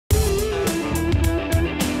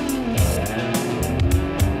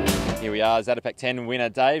we are. Zátopek 10 winner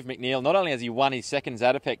Dave McNeill. Not only has he won his second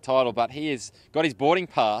Zátopek title, but he has got his boarding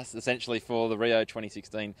pass, essentially, for the Rio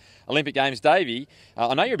 2016 Olympic Games. Davey,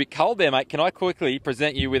 I know you're a bit cold there, mate. Can I quickly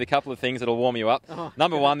present you with a couple of things that'll warm you up? Oh,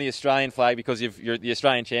 Number one, the Australian flag, because you're the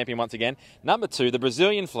Australian champion once again. Number two, the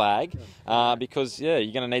Brazilian flag, because, yeah,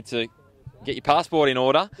 you're going to need to get your passport in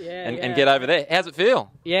order and get over there. How's it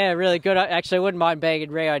feel? Yeah, really good. I actually wouldn't mind being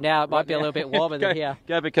in Rio now. It might be a little bit warmer than here.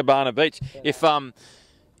 Go to Cabana Beach. Yeah.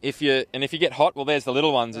 If you get hot, well, there's the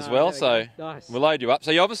little ones as well. So nice. We'll load you up. So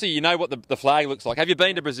you obviously know what the flag looks like. Have you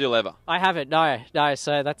been to Brazil ever? I haven't. No.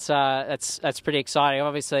 So that's pretty exciting. I've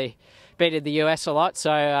obviously been in the US a lot,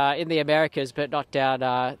 so in the Americas, but not down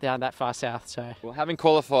that far south. So well, having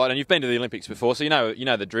qualified, and you've been to the Olympics before, so you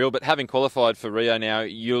know the drill. But having qualified for Rio now,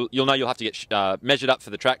 you'll know you'll have to get measured up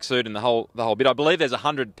for the tracksuit and the whole bit. I believe there's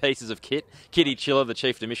 100 pieces of kit. Kitty Chiller, the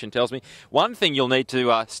chief de mission, tells me. One thing you'll need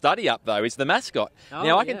to study up though is the mascot.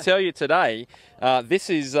 Now I can tell you today,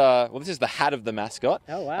 this is the hat of the mascot.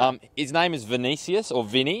 Oh wow! His name is Vinicius or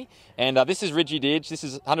Vinny, and this is Rigididge. This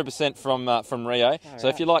is 100% from Rio. So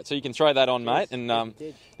if you like, so you can throw that on, mate. And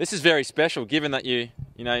this is very special, given that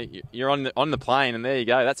you're on the plane, and there you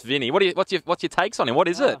go. That's Vinny. What's your takes on him? What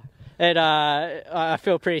is it? And I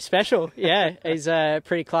feel pretty special. Yeah, he's a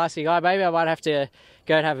pretty classy guy. Maybe I might have to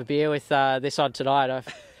go and have a beer with this on tonight.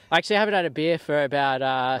 I actually haven't had a beer for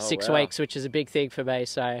about 6 weeks, which is a big thing for me.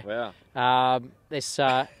 So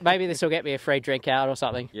maybe this will get me a free drink out or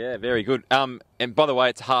something. Yeah, very good. And by the way,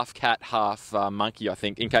 it's half cat, half monkey, I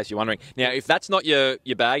think, in case you're wondering. Now, if that's not your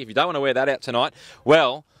bag, if you don't want to wear that out tonight,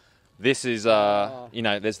 well, this is,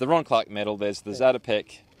 there's the Ron Clark medal, there's the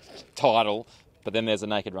Zátopek title, but then there's a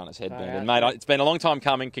naked runner's headband. And mate, it's been a long time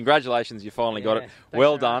coming. Congratulations, you finally got it.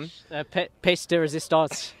 Well done. Pièce de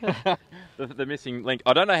résistance. the missing link.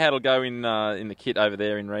 I don't know how it'll go in the kit over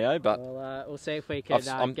there in Rio, but we'll see if we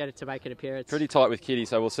can get it to make an appearance. Pretty tight with Kitty,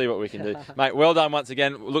 so we'll see what we can do. Mate, well done once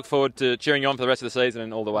again. Look forward to cheering you on for the rest of the season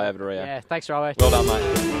and all the way over to Rio. Yeah, thanks, Robbo. Well done,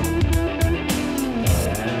 mate.